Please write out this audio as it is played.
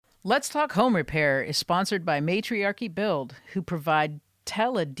Let's Talk Home Repair is sponsored by Matriarchy Build, who provide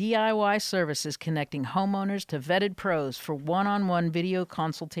tele-DIY services connecting homeowners to vetted pros for one-on-one video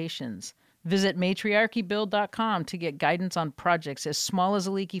consultations. Visit matriarchybuild.com to get guidance on projects as small as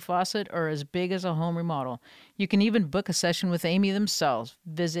a leaky faucet or as big as a home remodel. You can even book a session with Amy themselves.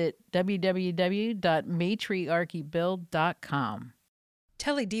 Visit www.matriarchybuild.com.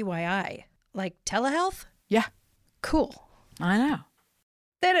 Tele-DIY, like telehealth? Yeah, Cool. I know.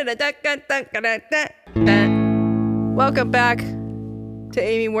 Welcome back to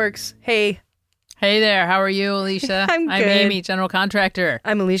Amy Works. Hey, Hey there, how are you, Alicia? I'm good. Amy, general contractor.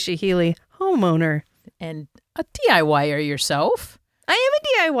 I'm Alicia Healy, homeowner. And a DIYer yourself. I am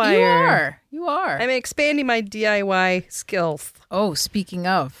a DIYer. You are. I'm expanding my DIY skills. Oh, speaking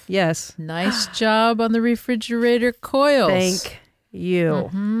of, Yes. nice job on the refrigerator coils. Thank you.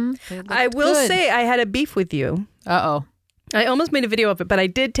 I will say I had a beef with you. Uh-oh. I almost made a video of it, but I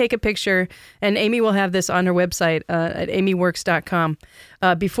did take a picture, and Amy will have this on her website at amyworks.com,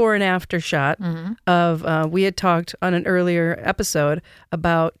 before and after shot of, we had talked on an earlier episode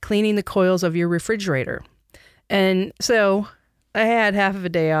about cleaning the coils of your refrigerator. And so I had half of a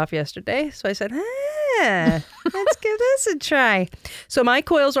day off yesterday, so I said, let's give this a try. So my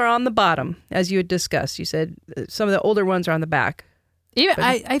coils are on the bottom, as you had discussed. You said some of the older ones are on the back. Even,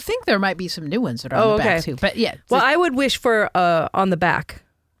 I think there might be some new ones that are on the back too. But yeah. Well, I would wish for on the back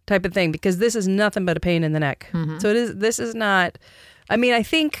type of thing, because this is nothing but a pain in the neck. So this is not, I mean, I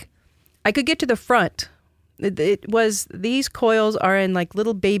think I could get to the front. These coils are in like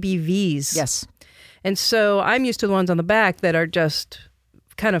little baby V's. Yes. And so I'm used to the ones on the back that are just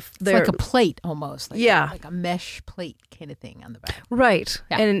kind of, It's like a plate almost. Like like a mesh plate kind of thing on the back. Right.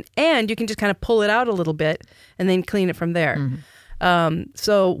 Yeah. And you can just kind of pull it out a little bit and then clean it from there.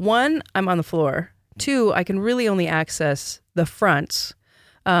 So one, I'm on the floor. Two, I can really only access the fronts.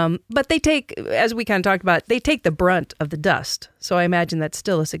 But they take, as we kind of talked about, they take the brunt of the dust. So I imagine that's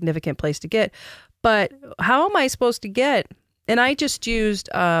still a significant place to get. But how am I supposed to get? And I just used,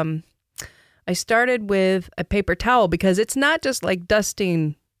 I started with a paper towel, because it's not just like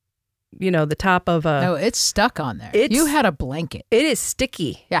dusting, the top of a... No, it's stuck on there. You had a blanket. It is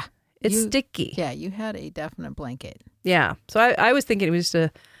sticky. Yeah. It's sticky. Yeah, you had a definite blanket. Yeah. So I was thinking it was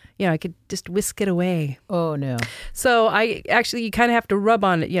just I could just whisk it away. Oh, no. So you kind of have to rub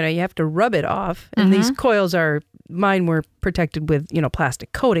on it. You have to rub it off. And these coils mine were protected with,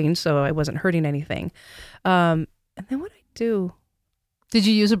 plastic coating, so I wasn't hurting anything. And then what I do? Did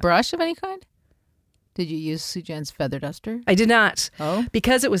you use a brush of any kind? Did you use Sujan's feather duster? I did not. Oh?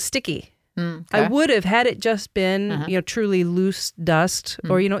 Because it was sticky. Okay. I would have had it just been, truly loose dust,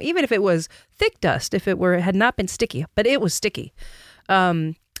 or, even if it was thick dust, if it had not been sticky, but it was sticky.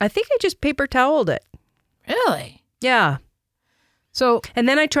 I think I just paper toweled it. Really? Yeah. So, and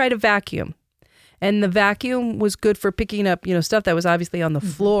then I tried a vacuum, and the vacuum was good for picking up, stuff that was obviously on the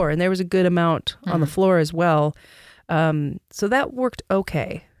floor, and there was a good amount on the floor as well. So that worked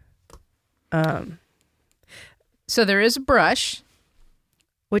okay. So there is a brush.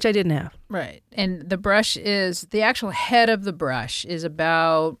 Which I didn't have. Right. And the brush the actual head of the brush is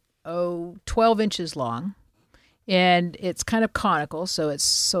about, 12 inches long. And it's kind of conical, so it's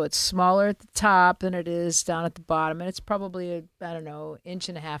smaller at the top than it is down at the bottom. And it's probably, inch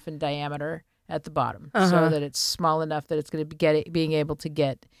and a half in diameter at the bottom, so that it's small enough that it's going to be being able to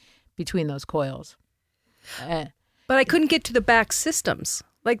get between those coils. But I couldn't get to the back systems.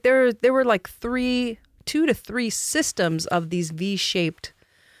 Like there were like 2 to 3 systems of these V-shaped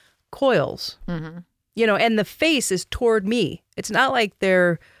coils, and the face is toward me. It's not like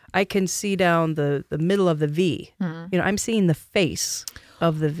I can see down the middle of the V. I'm seeing the face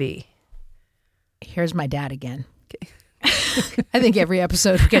of the V. Here's my dad again. Okay. I think every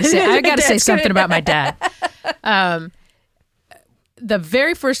episode I got to say something about my dad. The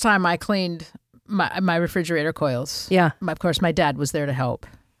very first time I cleaned my refrigerator coils, of course my dad was there to help,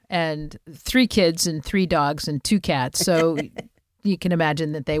 and 3 kids and 3 dogs and 2 cats. So you can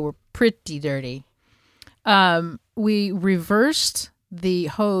imagine that they were pretty dirty. We reversed the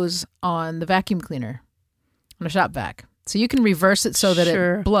hose on the vacuum cleaner on a shop vac. So you can reverse it so that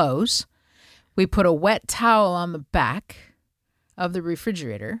it blows. We put a wet towel on the back of the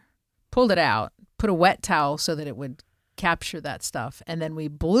refrigerator, pulled it out, put a wet towel so that it would capture that stuff, and then we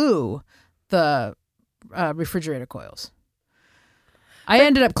blew the refrigerator coils. I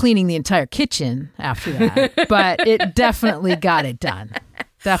ended up cleaning the entire kitchen after that, but it definitely got it done.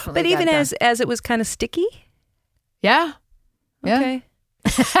 Definitely. But even as it was kind of sticky? Yeah. Okay.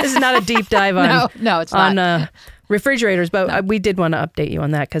 This is not a deep dive on no, it's not. On refrigerators, but we did want to update you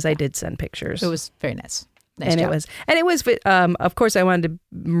on that because I did send pictures. It was very nice. Nice job. It was, of course, I wanted to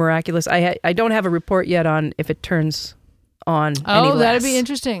miraculous. I don't have a report yet on if it turns on. Oh, that'd be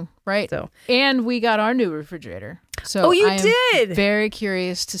interesting, right? So, and we got our new refrigerator. So you I am did. Very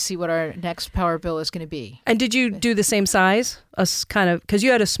curious to see what our next power bill is going to be. And did you do the same size? Because you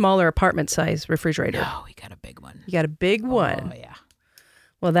had a smaller apartment size refrigerator. No, we got a big one. You got a big one. Oh yeah.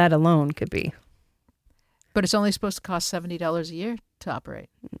 Well, that alone could be. But it's only supposed to cost $70 a year to operate.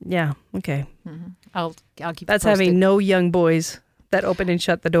 Yeah. Okay. Mm-hmm. I'll keep. That's having no young boys that open and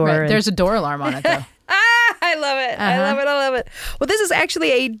shut the door. Right. There's a door alarm on it though. I love it. I love it. Well, this is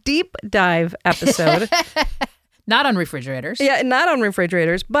actually a deep dive episode. Not on refrigerators. Yeah, not on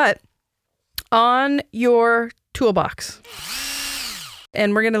refrigerators, but on your toolbox.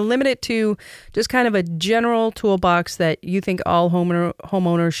 And we're going to limit it to just kind of a general toolbox that you think all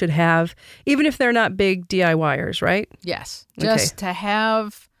homeowners should have, even if they're not big DIYers, right? Yes. Just to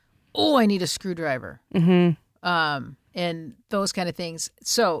have, I need a screwdriver. Mm-hmm. And those kind of things.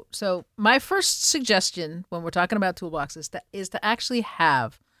 So my first suggestion when we're talking about toolboxes is to actually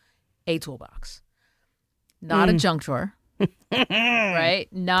have a toolbox. Not a junk drawer, right?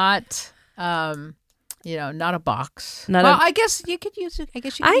 Not, not a box. I guess you could use it. I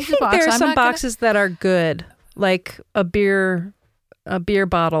guess you could use a box. I think there are some boxes that are good, like a beer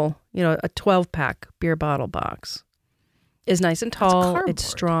bottle, a 12-pack beer bottle box is nice and tall. It's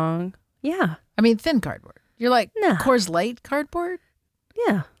strong. Yeah. I mean, thin cardboard. You're like, Coors Light cardboard?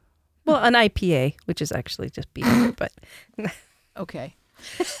 Yeah. Well, an IPA, which is actually just beer, but. Okay.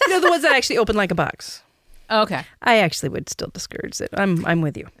 The ones that actually open like a box. Okay. I actually would still discourage it. I'm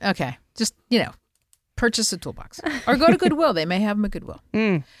with you. Okay. Just, purchase a toolbox. Or go to Goodwill. They may have them at Goodwill.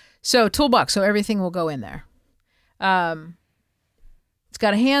 So toolbox. So everything will go in there. It's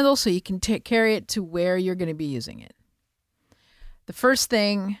got a handle so you can carry it to where you're going to be using it. The first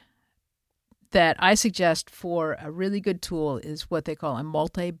thing that I suggest for a really good tool is what they call a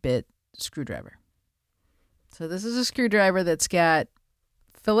multi-bit screwdriver. So this is a screwdriver that's got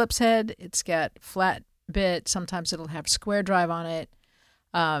Phillips head. It's got flat bit. Sometimes it'll have square drive on it.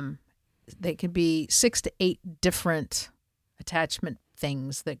 They can be 6 to 8 different attachment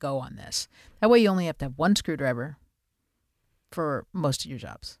things that go on this. That way you only have to have one screwdriver for most of your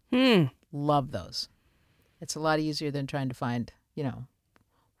jobs. Love those. It's a lot easier than trying to find,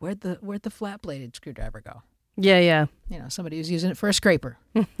 where'd the flat bladed screwdriver go? Yeah. Somebody who's using it for a scraper.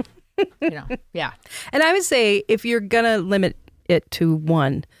 Yeah. And I would say if you're gonna limit it to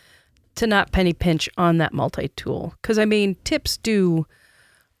one, to not penny pinch on that multi-tool. Because, tips do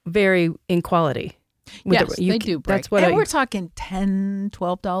vary in quality. Yes, they do break. That's what we're talking $10,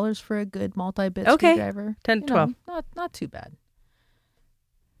 $12 for a good multi-bit screwdriver. 10, 12. Not too bad.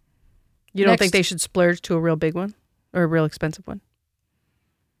 You don't think they should splurge to a real big one? Or a real expensive one?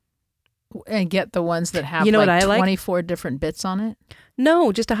 And get the ones that have 24 different bits on it?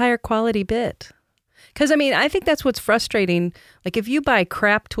 No, just a higher quality bit. Because, I think that's what's frustrating. Like, if you buy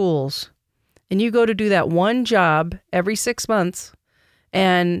crap tools and you go to do that one job every 6 months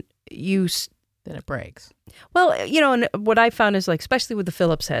and then it breaks. Well, and what I found is, like, especially with the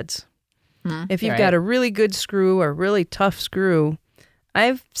Phillips heads, if you've got a really good screw or a really tough screw,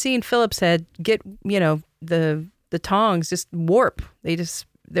 I've seen Phillips head get, the tongs just warp. They just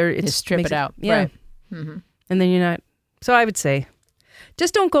strip it out. Yeah. Right. Mm-hmm. And then you're not. So I would say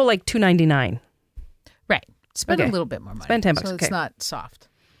just don't go like $2.99. Right. Spend a little bit more money. Spend $10. So it's not soft.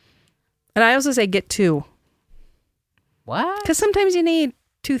 And I also say get 2. What? Because sometimes you need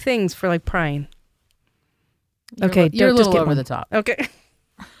 2 things for like prying. You're a little over the top. Okay.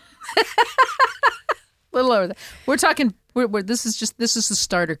 Little over the. We're talking. This is the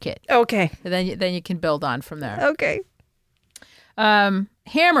starter kit. Okay. And then you can build on from there. Okay.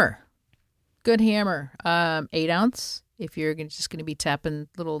 Hammer. Good hammer. 8 ounce. If you're just going to be tapping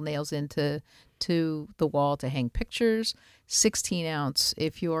little nails into the wall to hang pictures. 16 ounce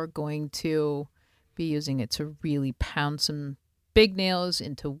if you're going to be using it to really pound some big nails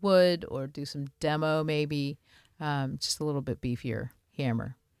into wood or do some demo maybe. Just a little bit beefier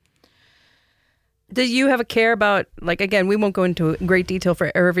hammer. Do you have a care about, like, again, we won't go into great detail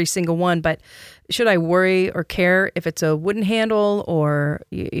for every single one, but should I worry or care if it's a wooden handle or,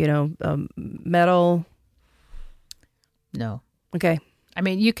 metal? No. Okay.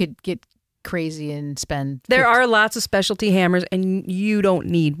 You could get crazy and spend. There are lots of specialty hammers, and you don't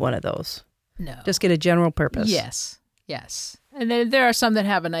need one of those. No. Just get a general purpose. Yes. And then there are some that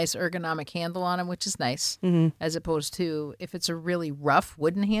have a nice ergonomic handle on them, which is nice, as opposed to if it's a really rough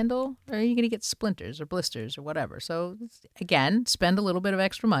wooden handle, or you're going to get splinters or blisters or whatever. So, again, spend a little bit of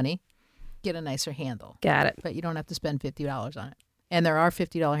extra money, get a nicer handle. Got it. But you don't have to spend $50 on it. And there are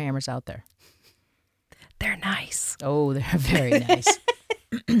 $50 hammers out there. they're nice. Oh, they're very nice.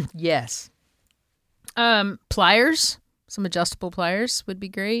 Yes. Pliers, some adjustable pliers would be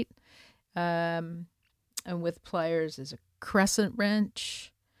great. And with pliers is a crescent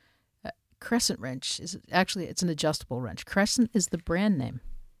wrench. Crescent wrench is actually, it's an adjustable wrench. Crescent is the brand name.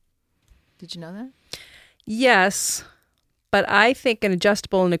 Did you know that? Yes, but I think an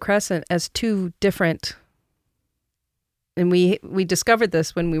adjustable and a crescent as two different. And we discovered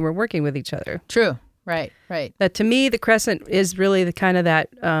this when we were working with each other. True. Right. That to me, the crescent is really the kind of that,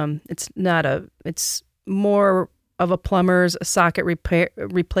 it's more of a plumber's socket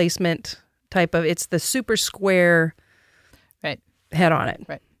replacement type of, it's the super square head on it.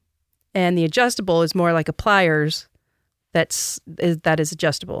 Right. And the adjustable is more like a pliers that is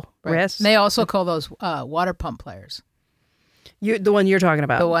adjustable. Right. Yes? They also call those water pump pliers. The one you're talking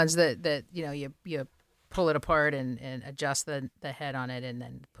about. The ones that you pull it apart and adjust the head on it and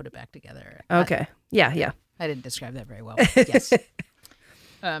then put it back together. Okay. Yeah. I didn't describe that very well. Yes.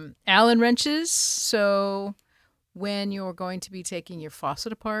 Allen wrenches. So when you're going to be taking your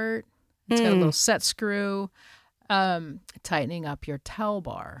faucet apart, it's got a little set screw. Tightening up your towel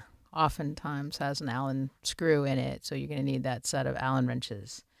bar oftentimes has an Allen screw in it. So you're going to need that set of Allen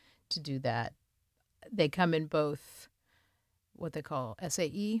wrenches to do that. They come in both what they call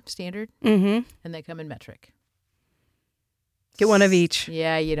SAE, standard, and they come in metric. Get one of each.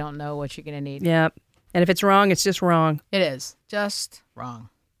 Yeah, you don't know what you're going to need. Yep. And if it's wrong, it's just wrong. It is. Just wrong.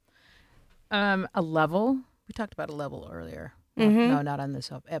 A level. We talked about a level earlier. No, not on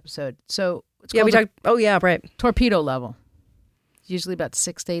this episode. So it's called right. Torpedo level. It's usually about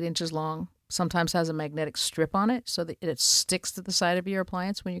 6 to 8 inches long. Sometimes has a magnetic strip on it so that it sticks to the side of your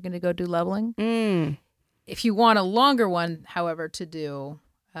appliance when you're going to go do leveling. If you want a longer one, however, to do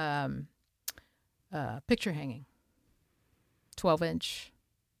picture hanging, 12-inch,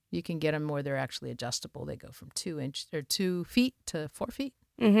 you can get them where they're actually adjustable. They go from 2 feet to 4 feet.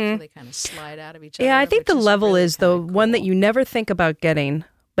 So they kind of slide out of each other. Yeah, I think the level really is the cool. one that you never think about getting,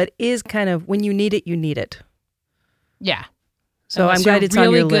 but is kind of when you need it, you need it. Yeah. So Unless I'm glad it's on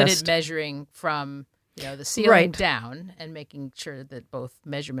your really good list. at measuring from the ceiling down and making sure that both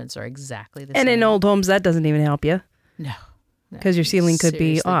measurements are exactly the same. And in old homes, that doesn't even help you. No. Because your ceiling could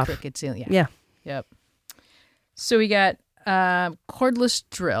be Seriously off. Crooked ceiling. Yeah. Yep. So we got cordless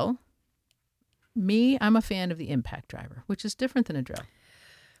drill. I'm a fan of the impact driver, which is different than a drill.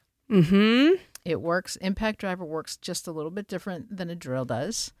 It works. Impact driver works just a little bit different than a drill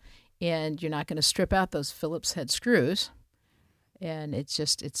does. And you're not going to strip out those Phillips head screws. And it's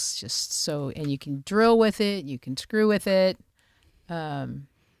just so, and you can drill with it. You can screw with it. I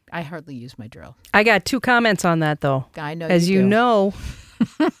hardly use my drill. I got 2 comments on that, though. I know As you do. know,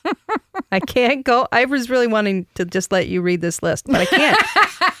 I can't go. I was really wanting to just let you read this list, but I can't.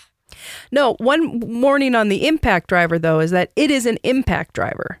 No, one warning on the impact driver, though, is that it is an impact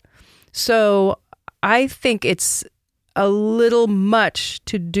driver. So I think it's a little much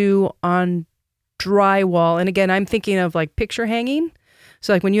to do on drywall. And again, I'm thinking of like picture hanging.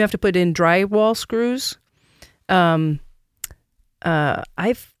 So like when you have to put in drywall screws, I've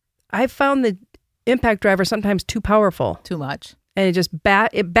found the impact driver sometimes too powerful. Too much. And it just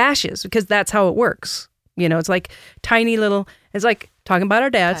it bashes because that's how it works. It's like tiny little, it's like talking about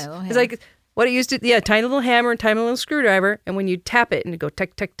our dads. It's like what it used to, tiny little hammer and tiny little screwdriver. And when you tap it and it go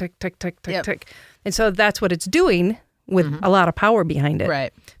tick, tick, tick, tick, tick, tick, tick. And so that's what it's doing with a lot of power behind it.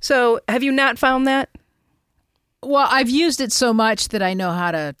 Right. So have you not found that? Well, I've used it so much that I know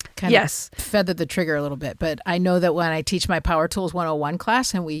how to kind of feather the trigger a little bit. But I know that when I teach my Power Tools 101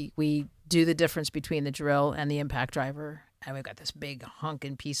 class and we do the difference between the drill and the impact driver, and we've got this big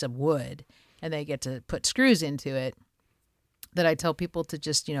hunkin' piece of wood, and they get to put screws into it, that I tell people to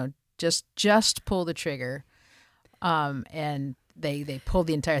just pull the trigger, and they pull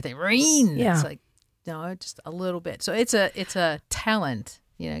the entire thing. Ring! Yeah. It's like, no, just a little bit. So it's a talent.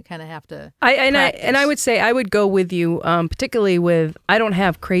 Kind of have to. I would say I would go with you, particularly with I don't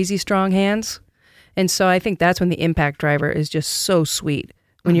have crazy strong hands, and so I think that's when the impact driver is just so sweet.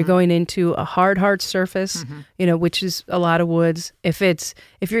 When you're going into a hard surface, which is a lot of woods. If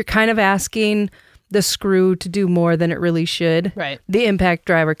you're kind of asking the screw to do more than it really should, right, the impact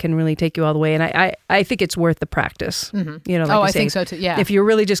driver can really take you all the way. And I think it's worth the practice. I think so too. Yeah. If you're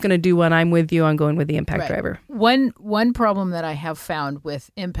really just going to do one, I'm with you on going with the impact driver. One problem that I have found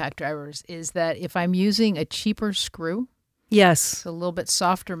with impact drivers is that if I'm using a cheaper screw, yes, a little bit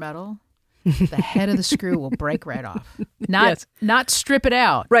softer metal, the head of the screw will break right off. Not strip it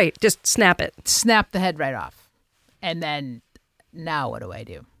out. Right, just snap it. Snap the head right off. And then now what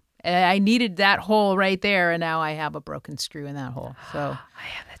do? I needed that hole right there, and now I have a broken screw in that hole. So I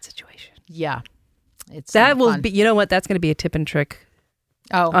have that situation. Yeah. That will be, you know what? That's going to be a tip and trick.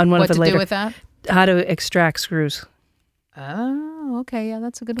 Oh, on one what of the to later, do with that? How to extract screws. Oh, okay. Yeah,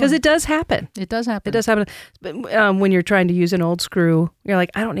 that's a good one. Because it does happen. It does happen. It does happen. But, when you're trying to use an old screw, you're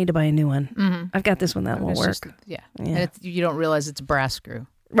like, I don't need to buy a new one. Mm-hmm. I've got this one that won't work. Yeah. And you don't realize it's a brass screw.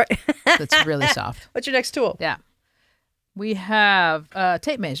 Right. That's really soft. What's your next tool? Yeah. We have a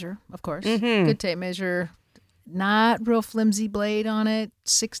tape measure, of course. Mm-hmm. Good tape measure. Not real flimsy blade on it.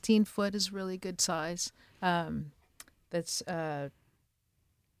 16 foot is really good size. That's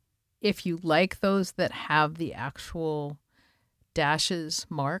if you like those that have the actual dashes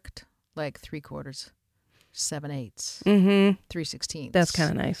marked, like 3/4, 7/8, 3/16. That's kind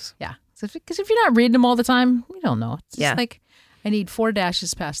of nice. Yeah. So because if you're not reading them all the time, you don't know. It's just Yeah. like I need 4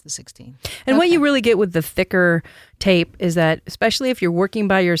 dashes past the 16. And what you really get with the thicker tape is that, especially if you're working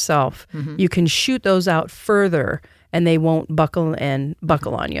by yourself, you can shoot those out further and they won't buckle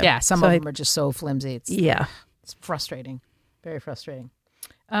on you. Yeah, some of them are just so flimsy. It's frustrating. Very frustrating.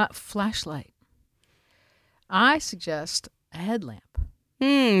 Flashlight. I suggest a headlamp.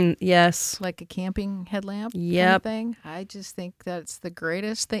 Yes. Like a camping headlamp kind Yep. of thing. I just think that's the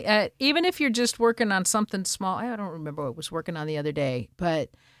greatest thing. Even if you're just working on something small. I don't remember what I was working on the other day, but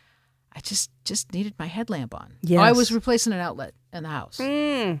I just needed my headlamp on. Yes. I was replacing an outlet in the house.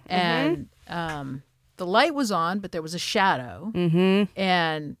 And the light was on, but there was a shadow.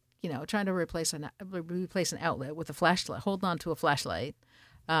 And, trying to replace an outlet with a flashlight, holding on to a flashlight.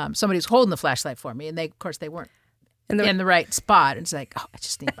 Somebody was holding the flashlight for me, and they weren't in the right spot. And it's like, I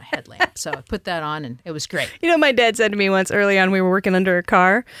just need my headlamp. So I put that on, and it was great. You know, my dad said to me once early on, we were working under a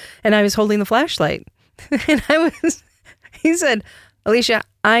car, and I was holding the flashlight. And he said, Alicia,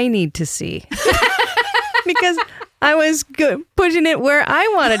 I need to see. Because I was pushing it where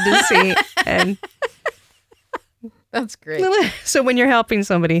I wanted to see. And that's great. So when you're helping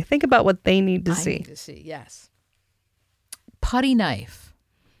somebody, think about what they need to see. Need to see, yes. Putty knife.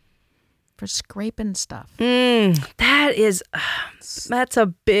 For scraping stuff. That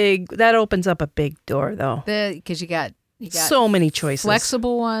opens up a big door, though. Because you got so many choices.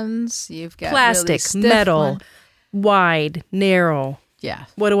 Flexible ones. You've got plastic, really stiff metal, wide, narrow. Yeah.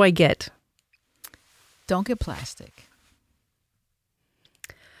 What do I get? Don't get plastic.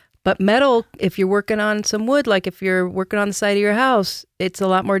 But metal, if you're working on some wood, like if you're working on the side of your house, it's a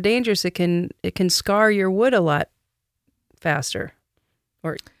lot more dangerous. It can scar your wood a lot faster.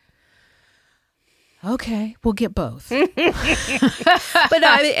 Okay, we'll get both. But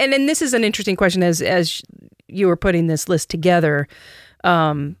and this is an interesting question as you were putting this list together.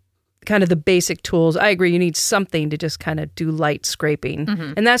 Kind of the basic tools. I agree. You need something to just kind of do light scraping,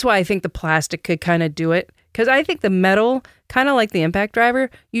 and that's why I think the plastic could kind of do it. Because I think the metal, kind of like the impact driver,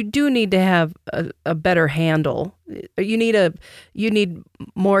 you do need to have a better handle. You need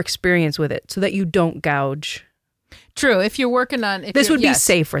more experience with it so that you don't gouge. True. If you're working on... This would be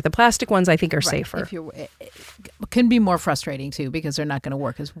safer. The plastic ones, I think, are safer. It can be more frustrating, too, because they're not going to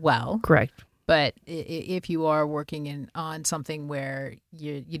work as well. Correct. But if you are working on something where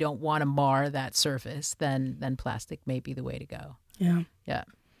you don't want to mar that surface, then plastic may be the way to go. Yeah. Yeah.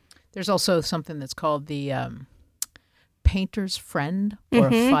 There's also something that's called the Painter's Friend, or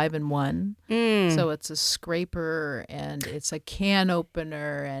a 5-in-1. So it's a scraper and it's a can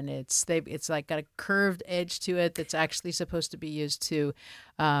opener, and it's like got a curved edge to it that's actually supposed to be used to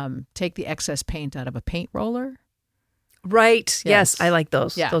take the excess paint out of a paint roller. Right. Yes, I like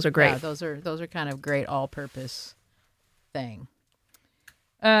those. Yeah. Those are great. Yeah, those are kind of great all-purpose thing.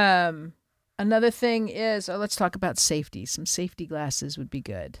 Another thing is, let's talk about safety. Some safety glasses would be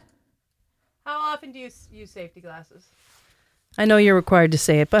good. How often do you use safety glasses? I know you're required to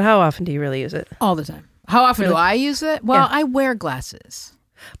say it, but how often do you really use it? All the time. How often do I use it? Well, I wear glasses.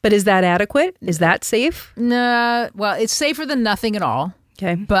 But is that adequate? Is that safe? No. Well, it's safer than nothing at all.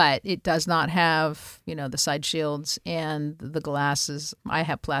 Okay. But it does not have, the side shields and the glasses. I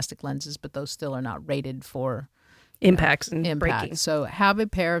have plastic lenses, but those still are not rated for impacts and breaking. So have a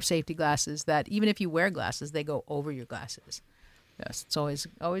pair of safety glasses that even if you wear glasses, they go over your glasses. Yes, it's always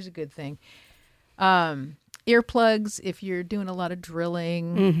a good thing. Earplugs if you're doing a lot of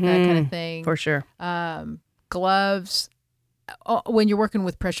drilling, that kind of thing. For sure. Gloves when you're working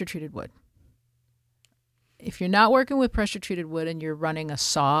with pressure-treated wood. If you're not working with pressure-treated wood and you're running a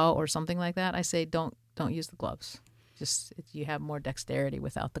saw or something like that, I say don't use the gloves. Just you have more dexterity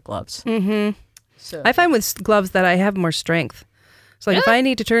without the gloves. So I find with gloves that I have more strength. So if I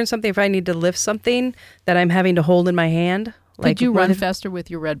need to turn something, if I need to lift something that I'm having to hold in my hand. Did you run faster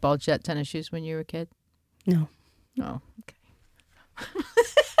with your Red Ball Jet tennis shoes when you were a kid? No. Oh, okay.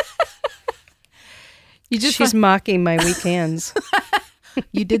 She's mocking my weak hands.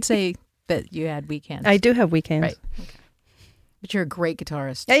 You did say that you had weak hands. I do have weak hands. Right. Okay. But you're a great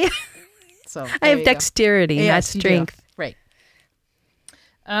guitarist. Yeah. So I have dexterity, not strength. Right.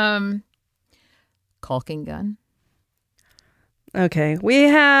 Caulking gun. Okay. We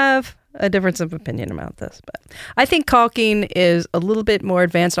have a difference of opinion about this, but I think caulking is a little bit more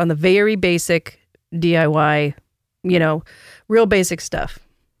advanced on the very basic DIY, real basic stuff.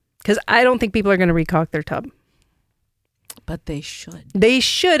 Because I don't think people are going to recaulk their tub. But they should. They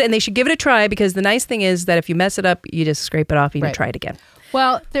should, and they should give it a try, because the nice thing is that if you mess it up, you just scrape it off and you try it again.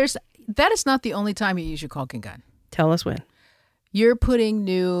 Well, that is not the only time you use your caulking gun. Tell us when. You're putting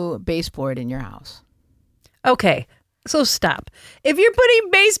new baseboard in your house. Okay, so stop. If you're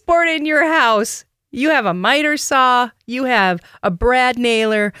putting baseboard in your house, you have a miter saw, you have a brad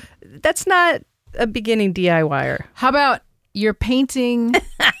nailer. That's not a beginning DIYer. How about you're painting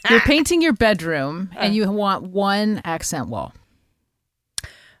your bedroom and you want one accent wall?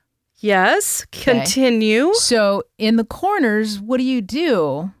 Yes, continue. So in the corners, what do you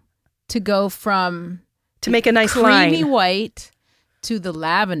do to go from to make a nice creamy line white to the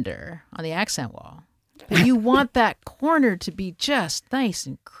lavender on the accent wall? But you want that corner to be just nice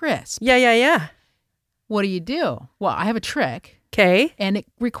and crisp. Yeah. What do? Well, I have a trick. Okay. And it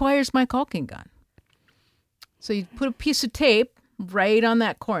requires my caulking gun. So you put a piece of tape right on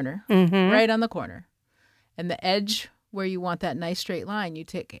that corner, right on the corner. And the edge where you want that nice straight line, you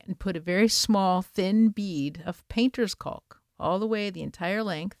take and put a very small, thin bead of painter's caulk all the way the entire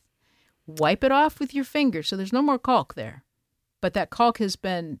length. Wipe it off with your finger so there's no more caulk there. But that caulk has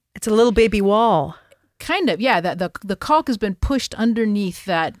been... It's a little baby wall. Kind of, yeah. The caulk has been pushed underneath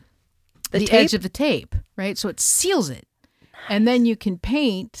the edge of the tape, right? So it seals it. Nice. And then you can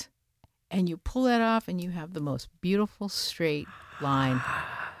paint, and you pull that off, and you have the most beautiful straight line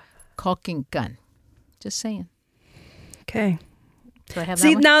caulking gun. Just saying. Okay. Do I have that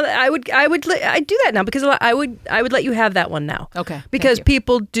See, one? now I do that now, because I would let you have that one now. Okay. Because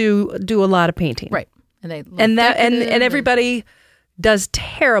people do a lot of painting. Right. And everybody does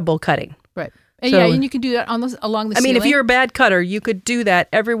terrible cutting. Right. And and you can do that along the ceiling. If you're a bad cutter, you could do that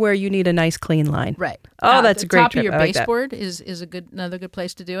everywhere you need a nice clean line. Right. Oh, that's a great tip. The top of your baseboard is another good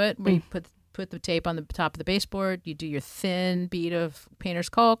place to do it. Where you put the tape on the top of the baseboard, you do your thin bead of painter's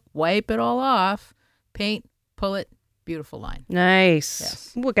caulk, wipe it all off, paint, pull it, beautiful line. Nice.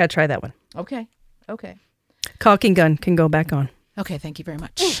 Yes. We got to try that one. Okay. Caulking gun can go back on. Okay, thank you very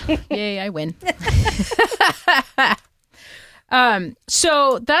much. Yay, I win.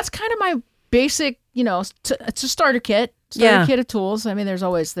 So that's kind of my basic, it's a starter kit. Kit of tools. I mean, there's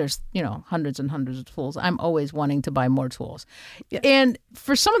hundreds and hundreds of tools. I'm always wanting to buy more tools. Yeah. And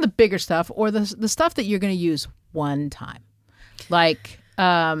for some of the bigger stuff, or the stuff that you're going to use one time, like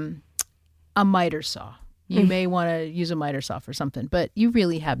a miter saw. You may want to use a miter saw for something, but you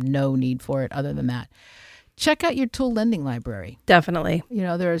really have no need for it other than that. Check out your tool lending library. Definitely.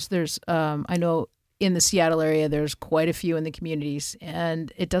 There's I know in the Seattle area, there's quite a few in the communities,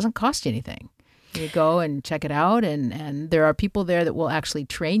 and it doesn't cost you anything. You go and check it out, and there are people there that will actually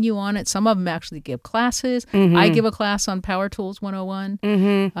train you on it. Some of them actually give classes. I give a class on Power Tools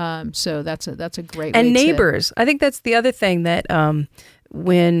 101. So that's a great way. And neighbors. I think that's the other thing that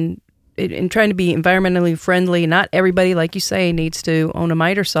when in trying to be environmentally friendly, not everybody, like you say, needs to own a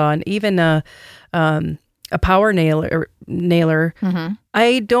miter saw, and even a power nailer.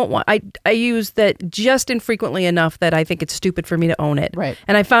 I use that just infrequently enough that I think it's stupid for me to own it. Right.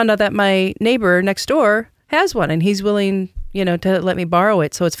 And I found out that my neighbor next door has one, and he's willing, to let me borrow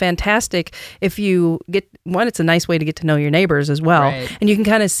it. So it's fantastic if you get one. It's a nice way to get to know your neighbors as well, right. And you can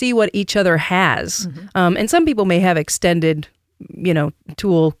kind of see what each other has. And some people may have extended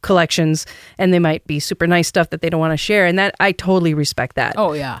tool collections, and they might be super nice stuff that they don't want to share, and that I totally respect that.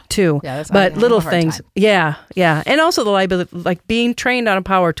 Oh yeah, too. Yeah, but little things, yeah, and also the liability, like being trained on a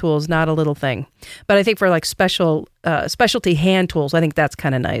power tool is not a little thing. But I think for like specialty hand tools, I think that's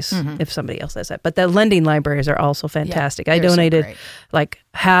kind of nice if somebody else has that. But the lending libraries are also fantastic. I donated like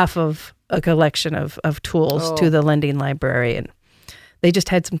half of a collection of tools to the lending library, and they just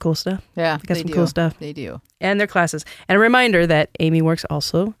had some cool stuff. Yeah, they got some cool stuff. They do. And their classes. And a reminder that Amy Works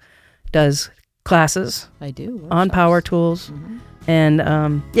also does classes. I do. On power tools. And,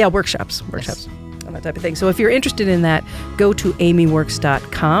 workshops. Yes. And that type of thing. So if you're interested in that, go to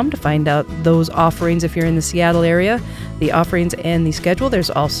amyworks.com to find out those offerings if you're in the Seattle area, the offerings and the schedule.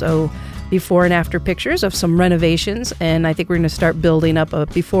 There's also before and after pictures of some renovations, and I think we're going to start building up a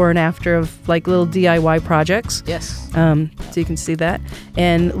before and after of like little DIY projects. Yes. So you can see that,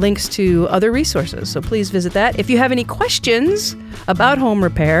 and links to other resources. So please visit that. If you have any questions about home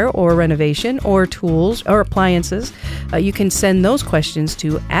repair or renovation or tools or appliances, you can send those questions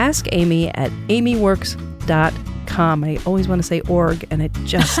to askamy@amyworks.com. I always want to say org, and it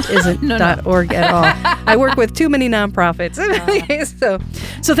just isn't .org at all. I work with too many nonprofits.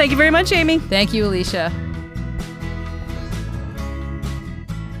 So thank you very much, Amy. Thank you, Alicia.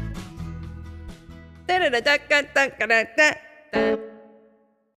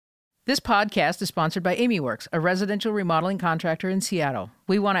 This podcast is sponsored by AmyWorks, a residential remodeling contractor in Seattle.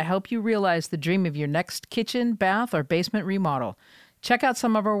 We want to help you realize the dream of your next kitchen, bath, or basement remodel. Check out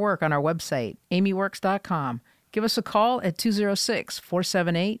some of our work on our website, amyworks.com. Give us a call at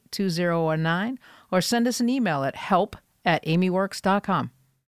 206-478-2019 or send us an email at help@amyworks.com.